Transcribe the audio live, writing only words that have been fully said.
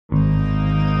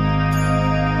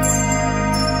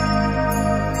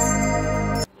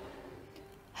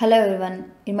Hello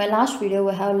everyone. In my last video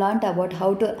we have learned about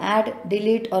how to add,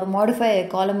 delete or modify a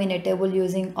column in a table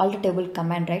using alt table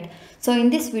command, right? So in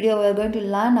this video we are going to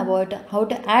learn about how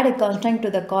to add a constraint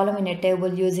to the column in a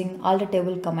table using alt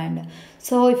table command.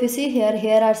 So if you see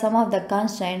here are some of the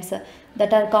constraints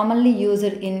that are commonly used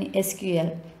in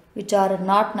SQL, which are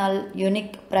not null,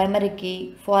 unique, primary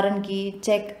key, foreign key,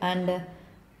 check and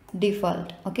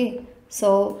default. Okay,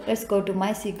 so let's go to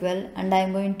MySQL and I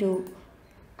am going to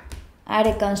add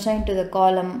a constraint to the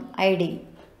column ID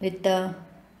with the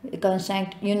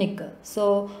constraint unique.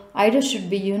 So ID should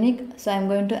be unique, so I am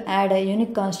going to add a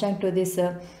unique constraint to this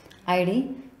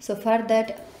ID. So for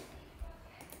that,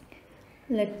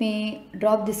 let me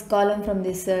drop this column from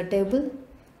this table.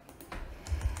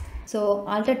 So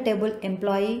alter table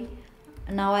employee.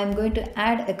 Now I am going to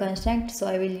add a constraint, so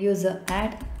I will use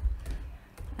add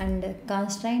and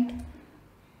constraint,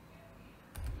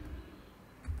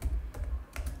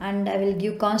 and I will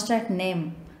give constraint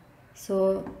name.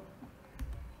 So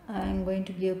I am going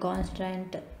to give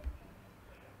constraint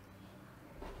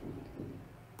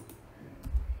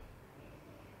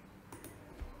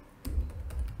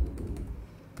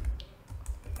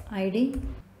ID.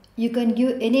 You can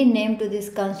give any name to this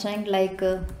constraint like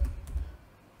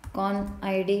con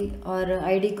ID or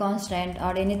ID constraint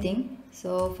or anything.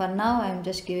 So for now I am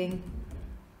just giving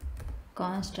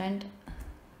constraint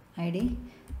ID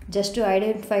just to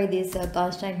identify this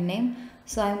constraint name.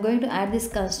 So I am going to add this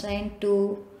constraint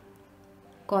to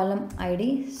column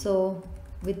ID. So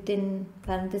within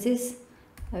parenthesis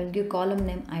I will give column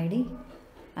name ID,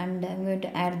 and I am going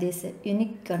to add this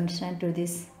unique constraint to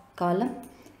this column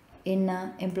in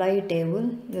employee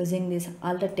table using this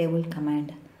alter table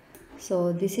command.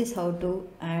 So this is how to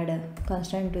add a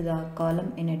constraint to the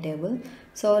column in a table.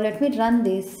 So let me run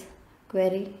this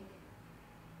query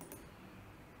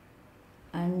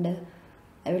and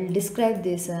I will describe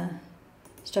this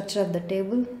structure of the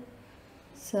table.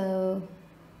 So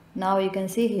now you can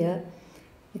see here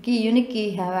the unique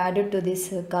key have added to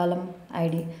this column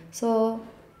ID. So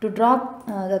to drop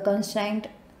the constraint,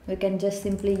 we can just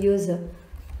simply use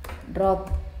drop,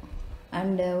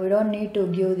 and we don't need to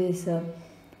give this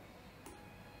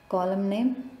column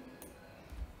name.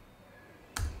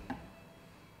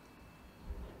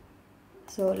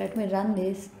 So let me run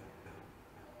this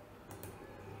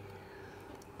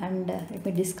and let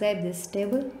me describe this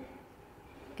table.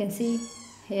 You can see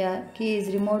here key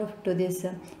is removed to this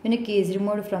unique key is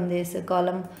removed from this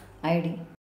column ID.